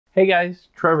Hey guys,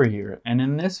 Trevor here, and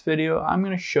in this video I'm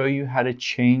going to show you how to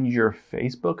change your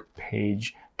Facebook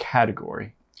page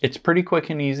category. It's pretty quick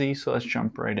and easy, so let's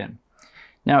jump right in.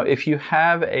 Now, if you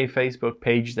have a Facebook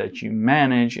page that you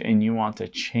manage and you want to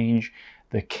change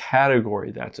the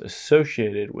category that's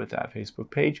associated with that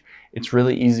Facebook page, it's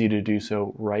really easy to do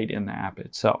so right in the app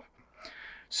itself.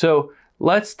 So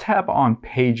let's tap on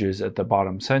Pages at the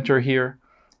bottom center here,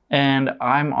 and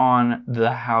I'm on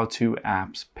the How To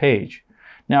Apps page.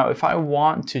 Now, if I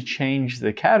want to change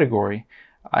the category,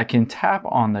 I can tap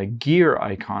on the gear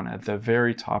icon at the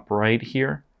very top right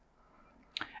here.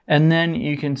 And then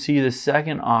you can see the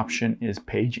second option is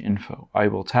Page Info. I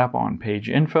will tap on Page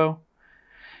Info.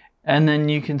 And then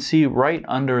you can see right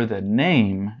under the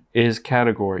name is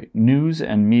category, News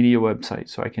and Media Website.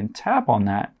 So I can tap on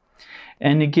that.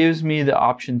 And it gives me the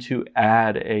option to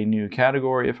add a new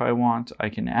category if I want. I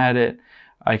can add it.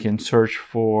 I can search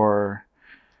for,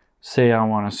 say I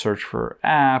want to search for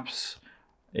apps.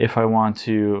 If I want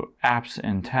to apps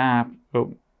and tap,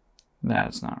 oh,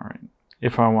 that's not right.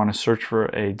 If I want to search for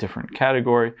a different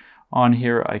category on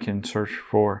here, I can search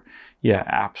for,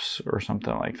 apps or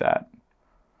something like that.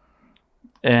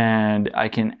 And I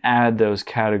can add those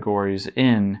categories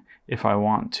in if I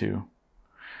want to.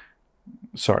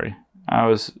 Sorry, I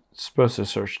was supposed to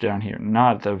search down here,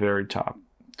 not at the very top.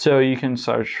 So you can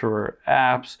search for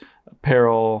apps,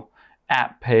 apparel,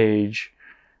 app page.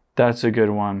 That's a good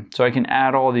one. So I can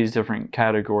add all these different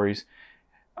categories.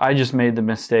 I just made the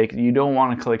mistake. You don't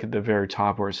want to click at the very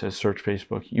top where it says search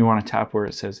Facebook. You want to tap where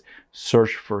it says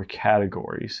search for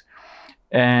categories.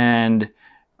 And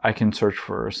I can search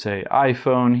for, say,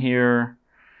 iPhone here.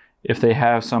 If they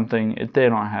have something, if they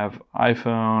don't have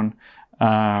iPhone,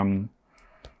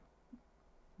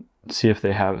 see if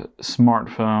they have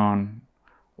smartphone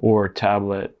or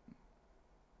tablet.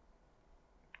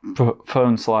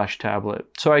 Phone/tablet.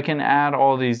 So I can add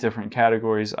all these different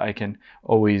categories. I can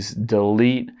always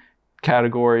delete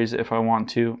categories if I want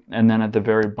to. And then at the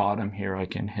very bottom here, I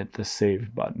can hit the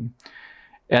save button.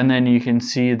 And then you can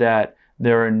see that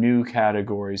there are new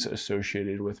categories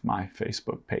associated with my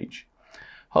Facebook page.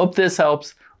 Hope this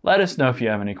helps. Let us know if you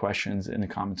have any questions in the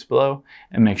comments below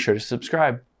and make sure to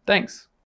subscribe. Thanks.